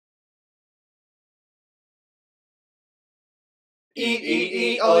Eat, eat,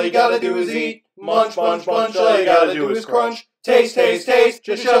 eat, all you gotta do is eat. Munch, munch, munch, all you gotta do is crunch. Taste, taste, taste,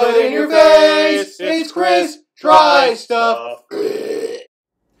 just shove it in your face. It's Chris Try Stuff.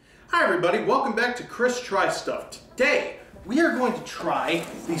 Hi everybody, welcome back to Chris Try Stuff. Today, we are going to try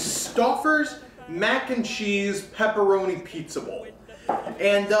the Stouffer's Mac and Cheese Pepperoni Pizza Bowl.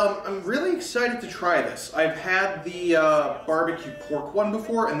 And I'm really excited to try this. I've had the barbecue pork one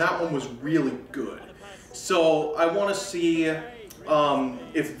before, and that one was really good. So I want to see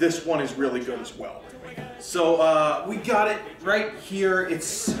if this one is really good as well. So we got it right here.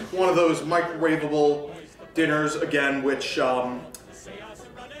 It's one of those microwavable dinners, again, which I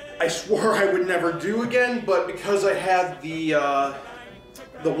swore I would never do again, but because I had the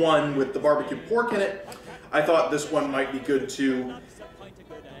one with the barbecue pork in it, I thought this one might be good too.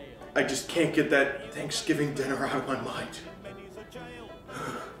 I just can't get that Thanksgiving dinner out of my mind.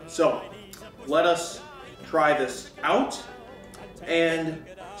 So, let us try this out and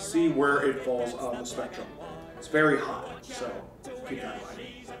see where it falls on the spectrum. It's very hot, so keep that in mind.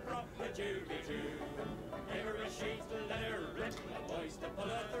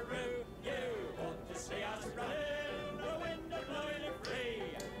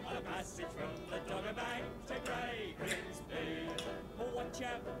 Watch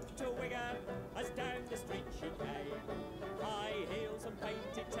out to wig up as down the street she came. High heels and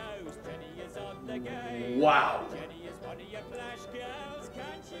painted toes, Jenny is on the game. Wow. Jenny is one of your flash girls,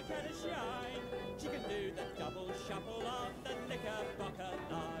 can she get a shine? She can do the double shuffle on the knickerbocker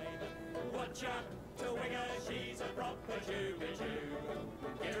line. Watch out to wig her, she's a proper Jewy Jew.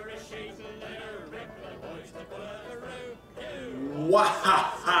 Give her a sheet and let her rip the boys to pull her through.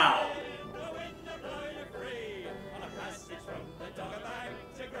 Wow.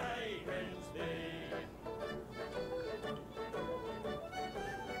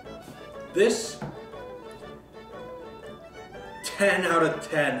 This 10 out of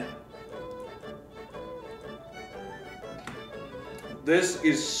 10. This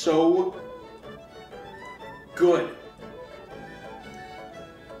is so good.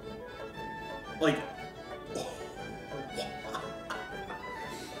 Like, oh.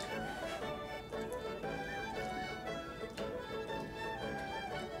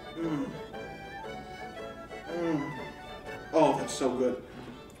 Oh, that's so good.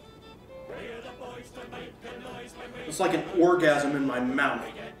 It's like an orgasm in my mouth.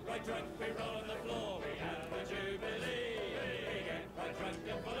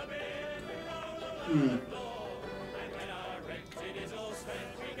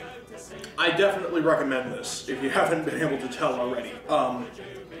 I definitely recommend this if you haven't been able to tell already.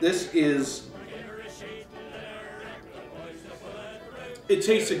 This is... It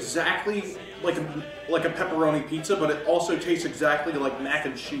tastes exactly like a pepperoni pizza, but it also tastes exactly like mac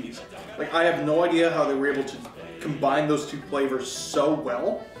and cheese. Like, I have no idea how they were able to combine those two flavors so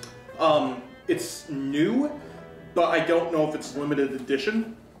well. It's new, but I don't know if it's limited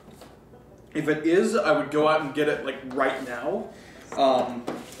edition. If it is, I would go out and get it like right now,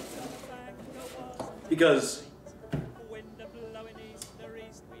 because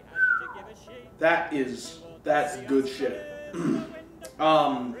that's good shit.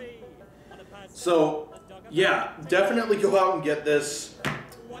 So yeah, definitely go out and get this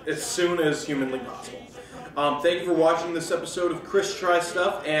as soon as humanly possible. Thank you for watching this episode of Chris Try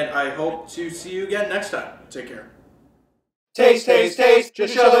Stuff, and I hope to see you again next time. Take care. Taste, taste, taste,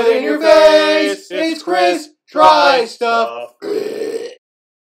 just shove it in your face. It's Chris Try Stuff.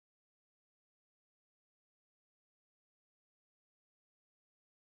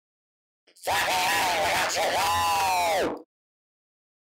 Sorry, I got you.